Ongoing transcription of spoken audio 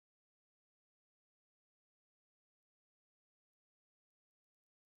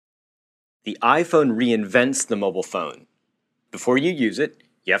The iPhone reinvents the mobile phone. Before you use it,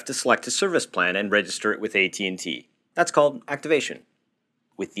 you have to select a service plan and register it with AT&T. That's called activation.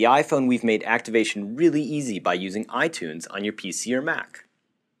 With the iPhone, we've made activation really easy by using iTunes on your PC or Mac.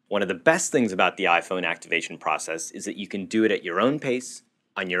 One of the best things about the iPhone activation process is that you can do it at your own pace,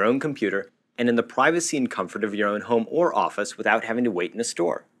 on your own computer, and in the privacy and comfort of your own home or office without having to wait in a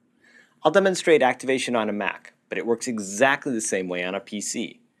store. I'll demonstrate activation on a Mac, but it works exactly the same way on a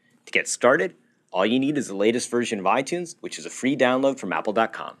PC. To get started, all you need is the latest version of iTunes, which is a free download from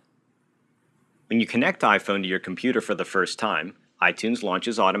apple.com. When you connect iPhone to your computer for the first time, iTunes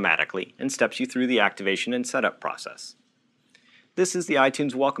launches automatically and steps you through the activation and setup process. This is the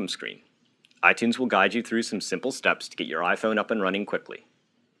iTunes welcome screen. iTunes will guide you through some simple steps to get your iPhone up and running quickly.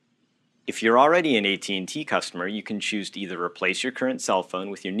 If you're already an AT&T customer, you can choose to either replace your current cell phone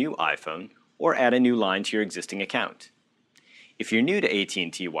with your new iPhone or add a new line to your existing account. If you're new to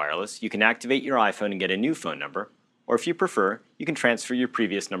AT&T Wireless, you can activate your iPhone and get a new phone number, or if you prefer, you can transfer your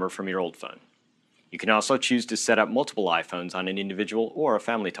previous number from your old phone. You can also choose to set up multiple iPhones on an individual or a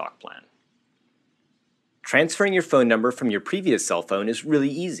family talk plan. Transferring your phone number from your previous cell phone is really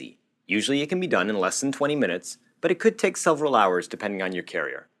easy. Usually it can be done in less than 20 minutes, but it could take several hours depending on your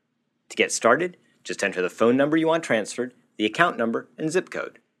carrier. To get started, just enter the phone number you want transferred, the account number, and zip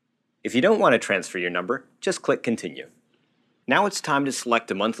code. If you don't want to transfer your number, just click Continue. Now it's time to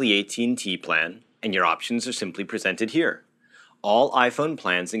select a monthly AT&T plan, and your options are simply presented here. All iPhone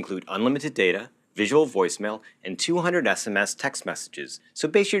plans include unlimited data, visual voicemail, and 200 SMS text messages, so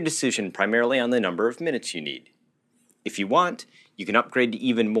base your decision primarily on the number of minutes you need. If you want, you can upgrade to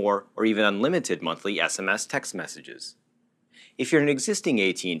even more or even unlimited monthly SMS text messages. If you're an existing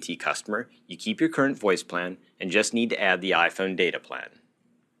AT&T customer, you keep your current voice plan and just need to add the iPhone data plan.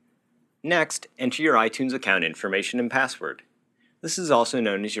 Next, enter your iTunes account information and password. This is also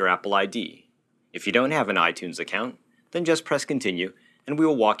known as your Apple ID. If you don't have an iTunes account, then just press Continue and we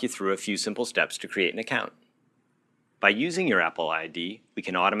will walk you through a few simple steps to create an account. By using your Apple ID, we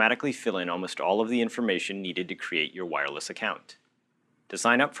can automatically fill in almost all of the information needed to create your wireless account. To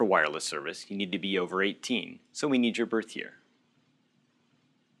sign up for wireless service, you need to be over 18, so we need your birth year.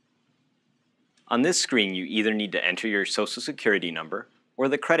 On this screen, you either need to enter your Social Security number or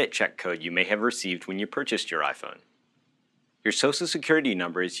the credit check code you may have received when you purchased your iPhone. Your Social Security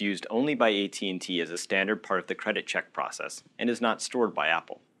number is used only by AT&T as a standard part of the credit check process and is not stored by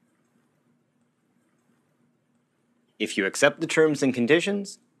Apple. If you accept the terms and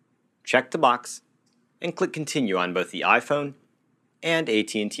conditions, check the box and click Continue on both the iPhone and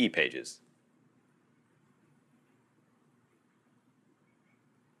AT&T pages.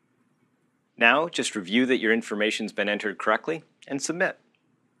 Now, just review that your information's been entered correctly and submit.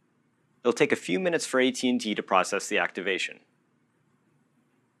 It'll take a few minutes for AT&T to process the activation.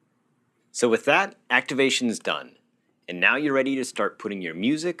 So with that, activation is done. And now you're ready to start putting your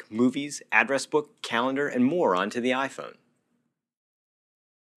music, movies, address book, calendar, and more onto the iPhone.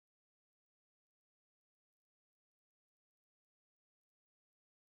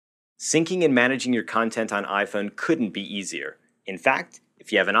 Syncing and managing your content on iPhone couldn't be easier. In fact,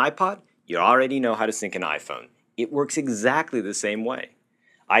 if you have an iPod, you already know how to sync an iPhone. It works exactly the same way.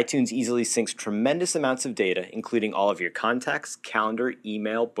 iTunes easily syncs tremendous amounts of data, including all of your contacts, calendar,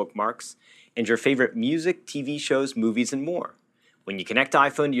 email, bookmarks, and your favorite music, TV shows, movies, and more. When you connect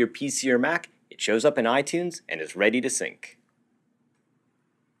iPhone to your PC or Mac, it shows up in iTunes and is ready to sync.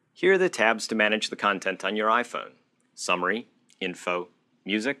 Here are the tabs to manage the content on your iPhone: Summary, Info,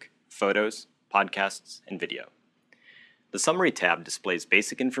 Music, Photos, Podcasts, and Video. The Summary tab displays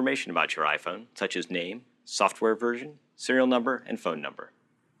basic information about your iPhone, such as name, software version, serial number, and phone number.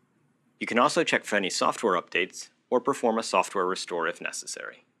 You can also check for any software updates or perform a software restore if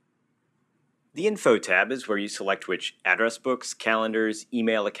necessary. The Info tab is where you select which address books, calendars,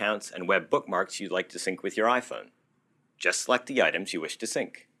 email accounts, and web bookmarks you'd like to sync with your iPhone. Just select the items you wish to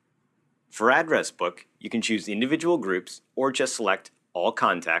sync. For Address Book, you can choose individual groups or just select All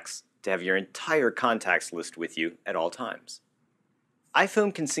Contacts to have your entire contacts list with you at all times.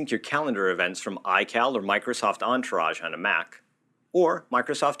 iPhone can sync your calendar events from iCal or Microsoft Entourage on a Mac, or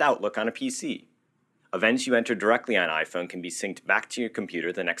Microsoft Outlook on a PC. Events you enter directly on iPhone can be synced back to your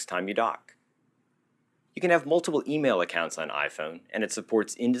computer the next time you dock. You can have multiple email accounts on iPhone, and it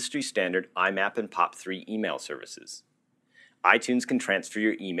supports industry-standard IMAP and POP3 email services. iTunes can transfer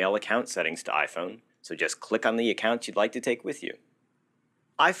your email account settings to iPhone, so just click on the account you'd like to take with you.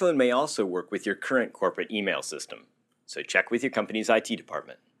 iPhone may also work with your current corporate email system, so check with your company's IT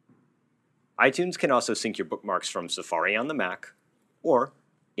department. iTunes can also sync your bookmarks from Safari on the Mac, or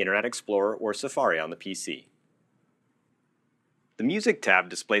Internet Explorer or Safari on the PC. The Music tab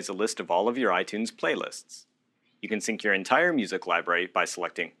displays a list of all of your iTunes playlists. You can sync your entire music library by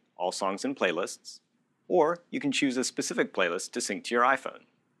selecting All Songs and Playlists, or you can choose a specific playlist to sync to your iPhone.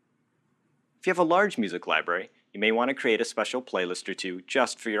 If you have a large music library, you may want to create a special playlist or two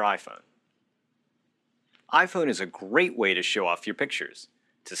just for your iPhone. iPhone is a great way to show off your pictures.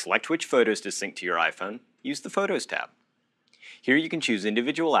 To select which photos to sync to your iPhone, use the Photos tab. Here you can choose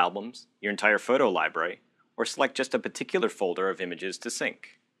individual albums, your entire photo library, or select just a particular folder of images to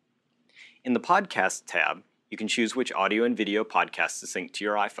sync. In the Podcasts tab, you can choose which audio and video podcasts to sync to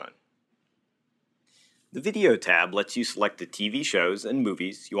your iPhone. The Video tab lets you select the TV shows and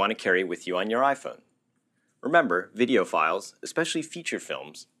movies you want to carry with you on your iPhone. Remember, video files, especially feature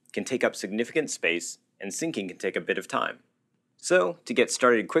films, can take up significant space and syncing can take a bit of time. So, to get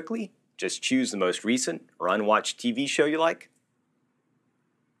started quickly, just choose the most recent or unwatched TV show you like,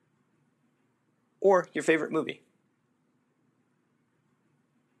 or your favorite movie.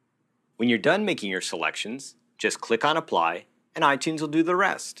 When you're done making your selections, just click on Apply, and iTunes will do the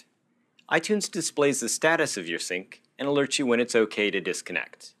rest. iTunes displays the status of your sync and alerts you when it's okay to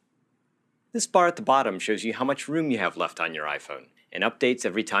disconnect. This bar at the bottom shows you how much room you have left on your iPhone and updates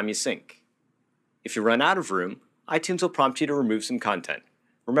every time you sync. If you run out of room, iTunes will prompt you to remove some content.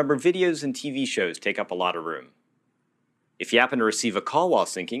 Remember, videos and TV shows take up a lot of room. If you happen to receive a call while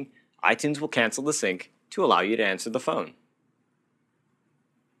syncing, iTunes will cancel the sync to allow you to answer the phone.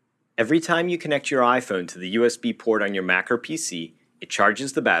 Every time you connect your iPhone to the USB port on your Mac or PC, it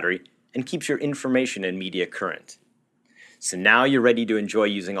charges the battery and keeps your information and media current. So now you're ready to enjoy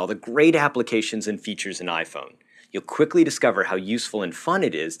using all the great applications and features in iPhone. You'll quickly discover how useful and fun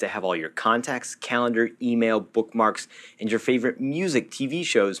it is to have all your contacts, calendar, email, bookmarks, and your favorite music, TV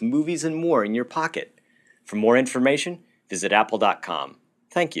shows, movies, and more in your pocket. For more information, visit apple.com.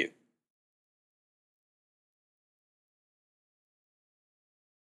 Thank you.